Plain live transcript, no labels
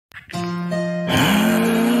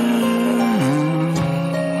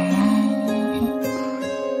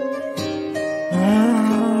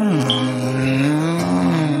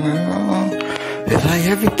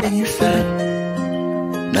everything you said,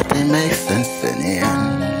 nothing makes sense in the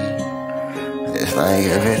end. It's like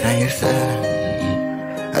everything you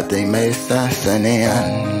said, nothing made sense in the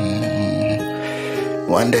end.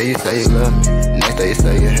 One day you say you love me, next day you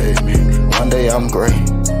say you hate me. One day I'm great,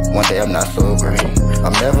 one day I'm not so great.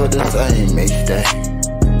 I'm never the same each day.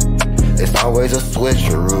 It's always a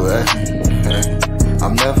switcheroo.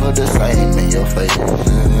 I'm never the same in your face.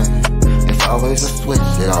 It's always a switch,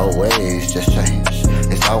 it always just change.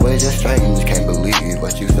 It's always just strange, can't believe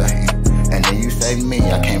what you say. And then you say me,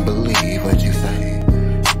 I can't believe what you say.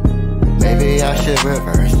 Maybe I should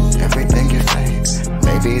reverse everything you say.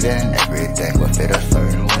 Maybe then everything will fit a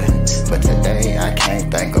certain way. But today I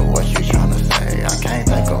can't think of what you're trying to say. I can't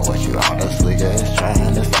think of what you honestly just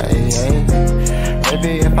trying to say.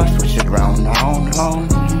 Maybe if I switch it around,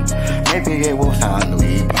 maybe it will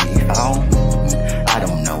finally be found. I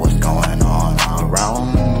don't know what's going on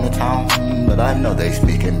around the town, but I know they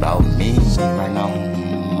speaking about me right now.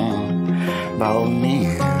 About me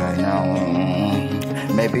right now.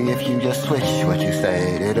 Maybe if you just switch what you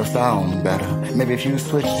say, it'll sound better. Maybe if you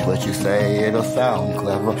switch what you say, it'll sound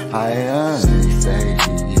clever. I say,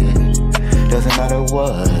 doesn't matter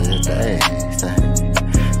what they say.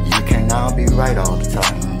 You cannot be right all the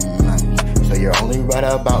time. So you're only right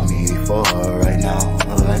about me for right now,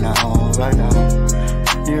 right now, right now.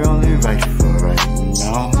 You're only right for right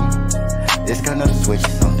now. It's gonna switch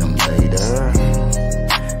something later.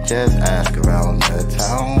 Just ask around the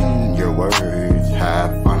town. Your words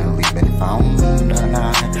have finally been found. And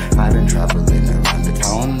I've been traveling around the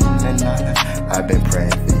town. And I've been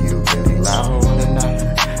praying for you really loud. And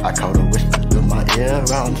I caught a whisper through my ear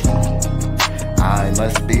around town. I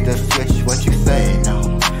must be the switch what you say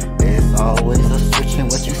now. It's always a switch in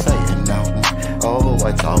what you saying now. Oh,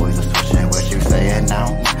 it's always a switch in what you saying now.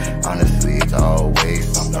 Honestly, it's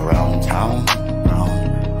always something around town. Around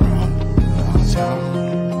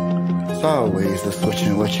town. It's always a switch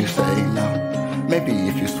in what you say now. Maybe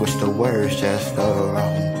if you switch the words just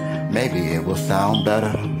around, maybe it will sound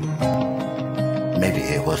better. Maybe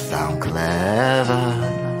it will sound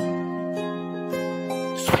clever.